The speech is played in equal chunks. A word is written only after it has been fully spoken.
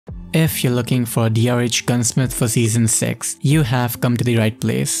If you're looking for DRH Gunsmith for Season 6, you have come to the right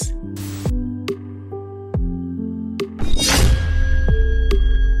place.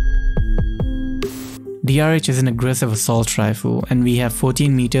 DRH is an aggressive assault rifle, and we have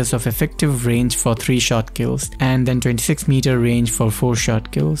 14 meters of effective range for 3-shot kills and then 26 meter range for 4-shot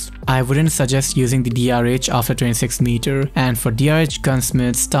kills. I wouldn't suggest using the DRH after 26 meter, and for DRH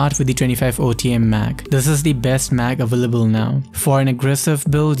Gunsmith, start with the 25 OTM mag. This is the best mag available now. For an aggressive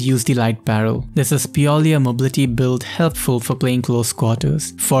build, use the light barrel. This is purely a mobility build, helpful for playing close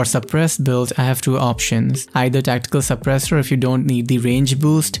quarters. For suppressed build, I have two options: either tactical suppressor if you don't need the range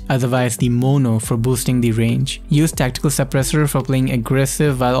boost, otherwise the mono for boosting the range. Use tactical suppressor for playing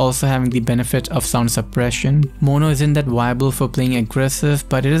aggressive while also having the benefit of sound suppression. Mono isn't that viable for playing aggressive,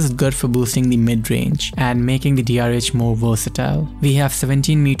 but it is good for boosting the mid-range and making the DRH more versatile. We have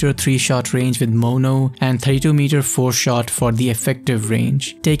 17 meter 3-shot range with mono and 32 meter 4-shot for the effective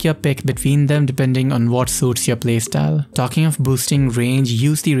range. Take your pick between them depending on what suits your playstyle. Talking of boosting range,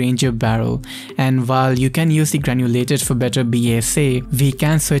 use the Ranger barrel, and while you can use the granulated for better BSA, we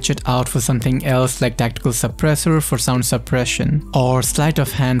can switch it out for something else like tactical suppressor for sound suppression or sleight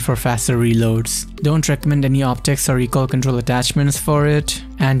of hand for faster reloads. Don't recommend any optics or recoil control attachments for it.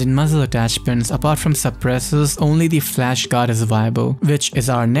 And in muzzle attachments, apart from suppressors, only the flash guard is viable, which is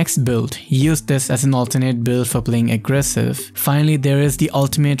our next build. Use this as an alternate build for playing aggressive. Finally, there is the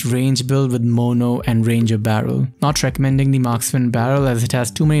ultimate range build with mono and Ranger barrel. Not recommending the marksman barrel as it has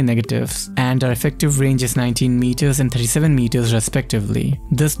too many negatives, and our effective range is 19 meters and 37 meters respectively.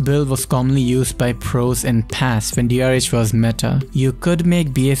 This build was commonly used by pros in past when DRH was meta. You could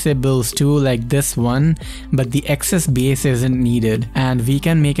make BSA builds too like this one, but the excess BSA isn't needed, and we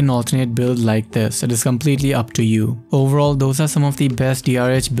can make an alternate build like this. It is completely up to you. Overall, those are some of the best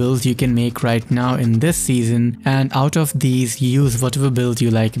DRH builds you can make right now in this season, and out of these, use whatever build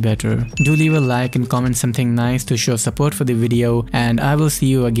you like better. Do leave a like and comment something nice to show support for the video, and I will see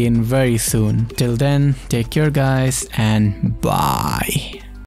you again very soon. Till then, take care guys, and bye.